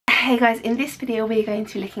Hey guys, in this video we're going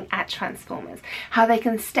to be looking at transformers, how they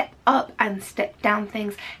can step up and step down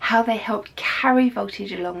things, how they help carry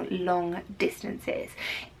voltage along long distances.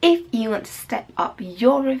 If you want to step up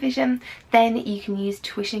your revision, then you can use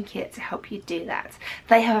Tuition Kit to help you do that.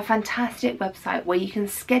 They have a fantastic website where you can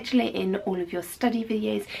schedule in all of your study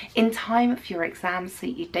videos in time for your exams so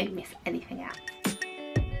you don't miss anything out.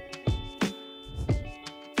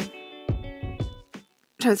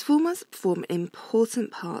 Transformers form an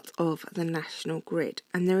important part of the national grid,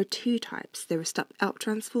 and there are two types. There are step-up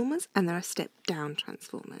transformers and there are step-down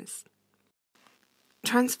transformers.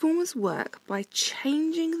 Transformers work by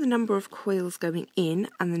changing the number of coils going in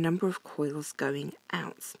and the number of coils going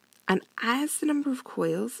out. And as the number of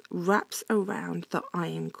coils wraps around the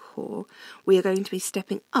iron core, we are going to be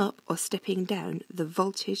stepping up or stepping down the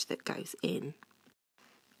voltage that goes in.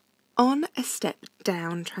 On a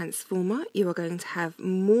step-down transformer, you are going to have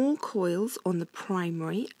more coils on the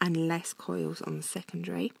primary and less coils on the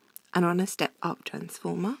secondary. And on a step-up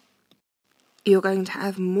transformer, you're going to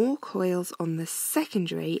have more coils on the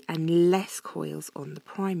secondary and less coils on the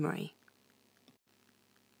primary.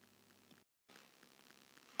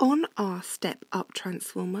 On our step-up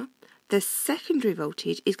transformer, the secondary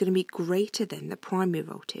voltage is going to be greater than the primary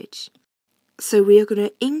voltage. So we are going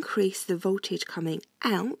to increase the voltage coming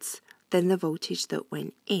out than the voltage that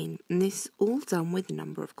went in, and this is all done with the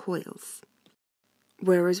number of coils.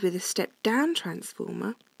 Whereas with a step-down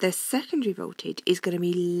transformer, the secondary voltage is going to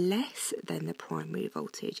be less than the primary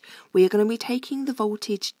voltage. We are going to be taking the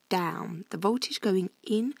voltage down. The voltage going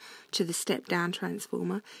in to the step-down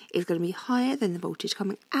transformer is going to be higher than the voltage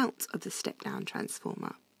coming out of the step-down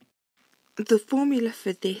transformer. The formula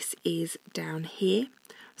for this is down here.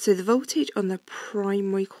 So the voltage on the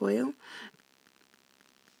primary coil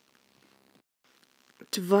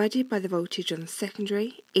divided by the voltage on the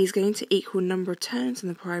secondary is going to equal number of turns on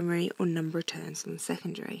the primary or number of turns on the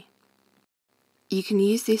secondary. You can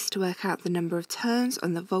use this to work out the number of turns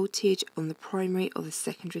on the voltage on the primary or the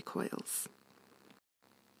secondary coils.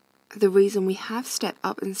 The reason we have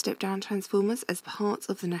step-up and step-down transformers as parts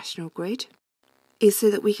of the national grid is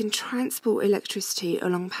so that we can transport electricity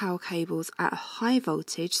along power cables at a high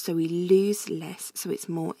voltage so we lose less, so it's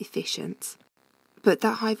more efficient. But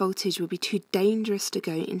that high voltage will be too dangerous to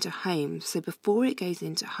go into homes, so before it goes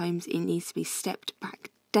into homes it needs to be stepped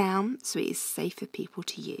back down so it is safe for people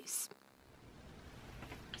to use.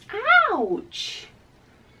 Ouch!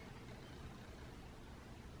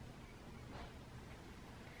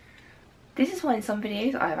 This is why in some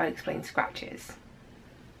videos I have unexplained scratches.